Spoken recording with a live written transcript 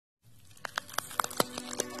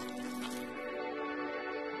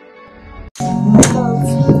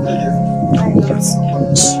so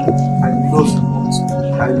much. I love you much.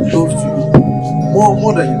 I love you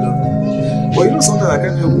more than you love me. But you know, sometimes I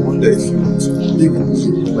can't help but wonder if you want to live with me.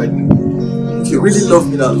 Like, if you really love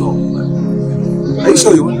me that long, like, are you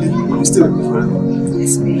sure you won't leave me? Will you stay with me forever?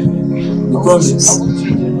 Yes, baby. You promise? I want you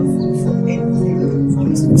to love me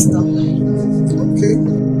forever. Stop. Okay.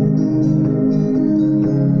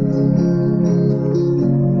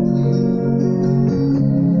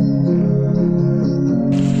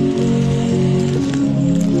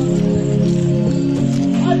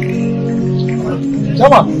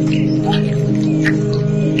 Come on.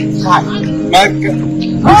 Hi.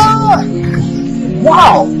 Ah!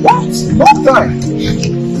 Wow! What? Long time.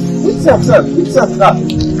 Which self that?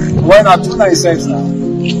 Why not 296 now?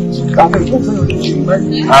 Don't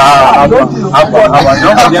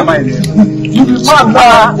forget my name. You be mad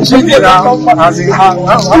now. As in, how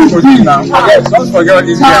for you now? Don't forget what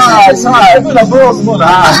this is. As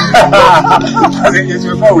in, it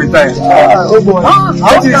will go with time. Oh boy.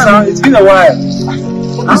 It's been a while.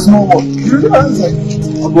 This small one.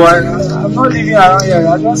 Oh boy, I'm not living around here. I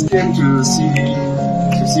just came to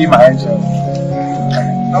see my angel.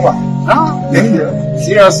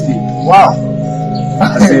 Seriously. Wow.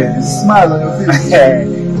 Smile on your face.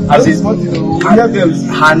 As in,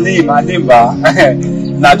 her name,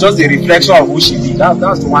 now just the reflection of who she is.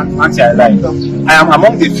 That's the one thing I like. I am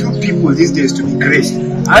among the few people these days to be graced.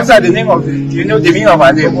 Answer the name of the meaning of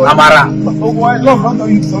her name? Amara. Oh boy, love not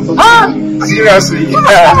knowing something. Seriously.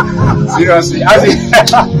 Seriously. As in,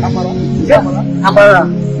 Amara.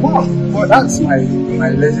 Wow. Well, that's my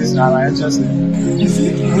latest name. My interest name. You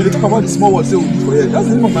see, when they talk about the small words, say we do for here. That's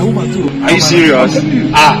the name of my woman too. Are you serious?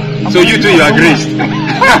 So you too, you are graced.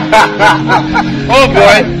 Oh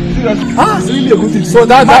boy. It's really a good thing. So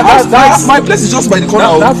that's my place is just by the corner.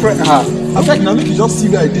 I'm like, now look, you just see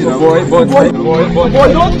where I did. Boy, don't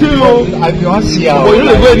tell. I don't see how. Boy, you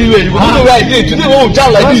don't go anywhere. You don't know where I did. Today, we will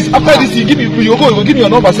jam like this. After this, you give me your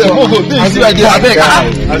number. Say, go. Then you see where I did. I beg.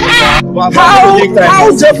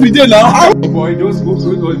 How Jeff we did now? Boy, those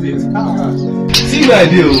days. See where I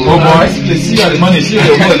did. Oh boy. See where the money. See where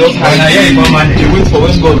the money just hide. Yeah, you money. You wait for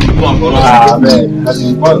when God will do one for us. Man. As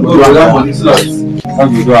in, God will do one for us. How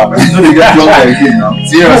you do it? You know they get blocked again now.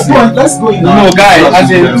 Seriously. Let's go in now. No, guys, as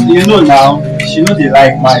in, you know now, she know they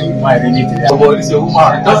like my related. Oh boy, this is your woman.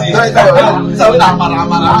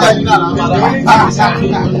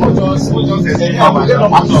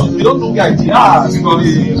 You don't know the idea.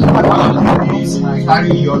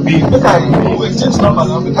 Carry your name. We exchange numbers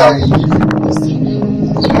now.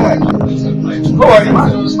 Go on,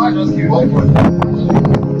 just give it.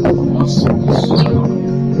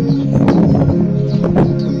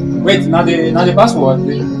 Wait, now the password.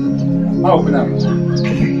 How open up?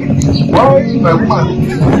 Why my woman?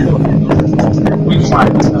 Which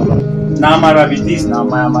one? Now Amara with this, now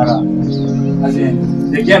my Amara. As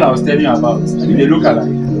in, the girl I was telling you about, they look alike.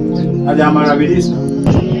 And the Amara with this now.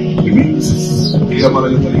 You mean this is the Amara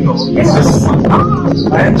you're telling me about? Yes.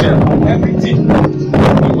 My angel, everything.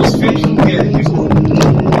 It was faithful here before.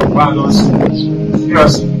 Wow,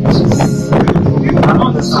 seriously. I don't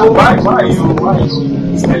understand. Why are you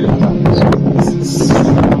telling that?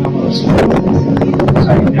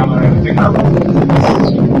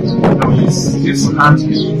 It's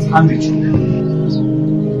handed.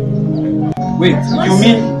 Wait, you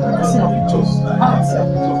mean?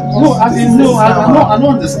 No, as in no, I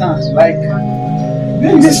don't understand. Like,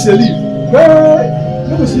 where did she live?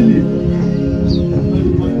 Where does she live?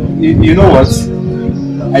 You know what?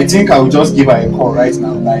 I think I'll just give her a call right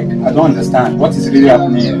now. Like, I don't understand what is really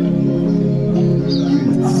happening here.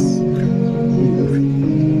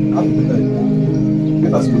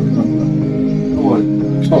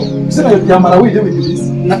 You said that the Amara way they with this?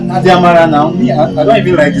 The Amara now, me, I don't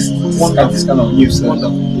even like this kind of news. Don't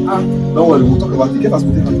worry, we'll talk about it. Get us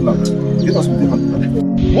with the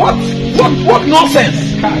What nonsense?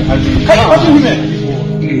 Can you imagine women?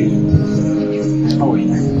 How are you?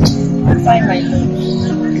 I'm fine, my love.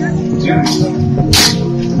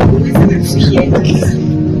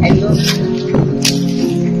 I love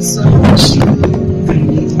you so much.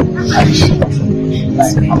 Are you sure?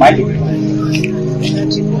 Like, am I the one?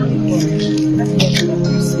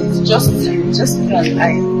 Just you and I.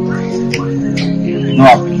 You know,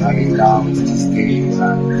 I've been having down these days,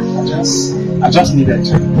 and I just needed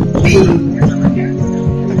to.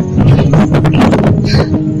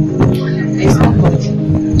 There's nobody.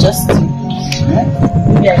 Just you. Yeah?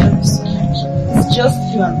 Maybe I love you so much. It's just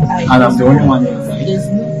you and I. And I'm the only one here. There's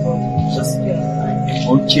nobody. Just you and I.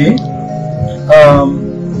 Okay.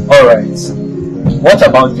 Alright. What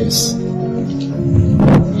about this?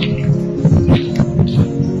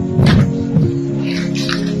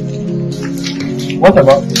 What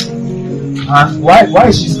about it? And why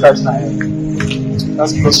is she scratching her head?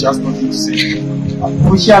 That's because she has nothing to say.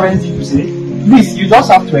 Will she have anything to say? Please, you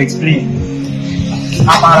just have to explain.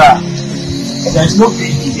 Amara, there is no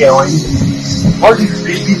baby here or anything. All these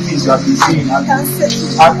baby things you have been saying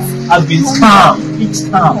have been scam. It's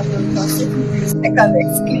scam. I can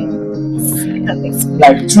explain.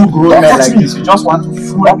 Like two grown men like this, you just want to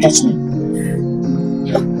fool me.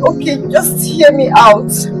 Okay, just hear me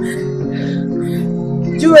out.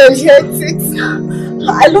 Joel, here it is.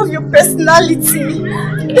 I love your personality,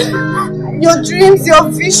 your dreams, your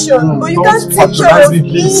vision, but you can't take care of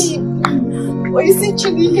me. But you see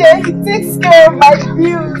Chidi here, he takes care of my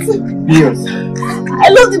bills. Bills? I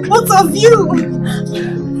love the both of you.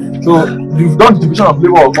 So, you've done the division of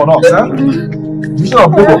labor for us, eh? Division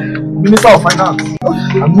of labor, Minister of Finance,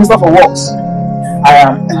 and Minister for Works. I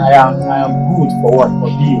am good for what? For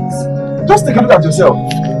bills. Just take a look at yourself.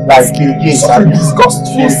 Like Bill Gates. Such a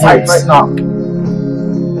disgustful sight right now.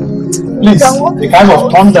 Please, the kind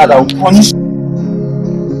of thunder that will punish.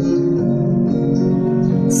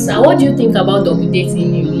 So what do you think about double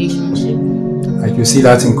dating in a relationship? Like you see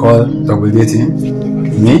that thing called double dating?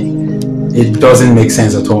 Me? It doesn't make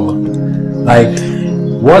sense at all. Like,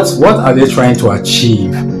 what are they trying to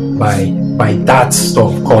achieve by that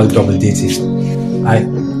stuff called double dating? I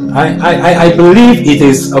believe it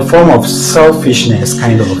is a form of selfishness,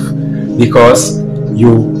 kind of, because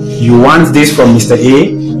you want this from Mr. A,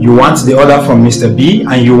 you want the other from Mr. B,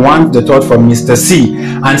 and you want the third from Mr. C.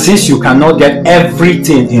 And since you cannot get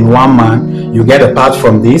everything in one man, you get a part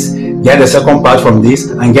from this, get the second part from this,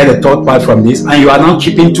 and get a third part from this, and you are now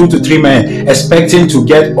keeping 2 to 3 men, expecting to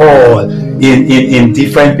get all in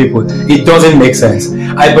different people. It doesn't make sense.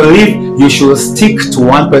 I believe you should stick to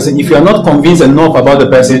one person. If you are not convinced enough about the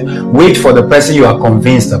person, wait for the person you are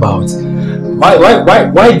convinced about.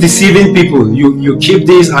 Why deceiving people? You keep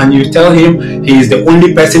this and you tell him he is the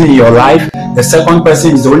only person in your life, the second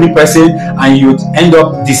person is the only person, and you end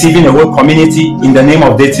up deceiving a whole community in the name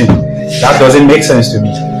of dating. That doesn't make sense to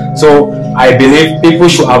me. So I believe people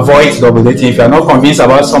should avoid double dating. If you are not convinced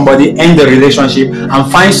about somebody, end the relationship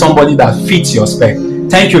and find somebody that fits your spec.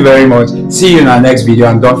 Thank you very much. See you in our next video,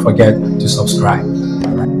 and don't forget to subscribe.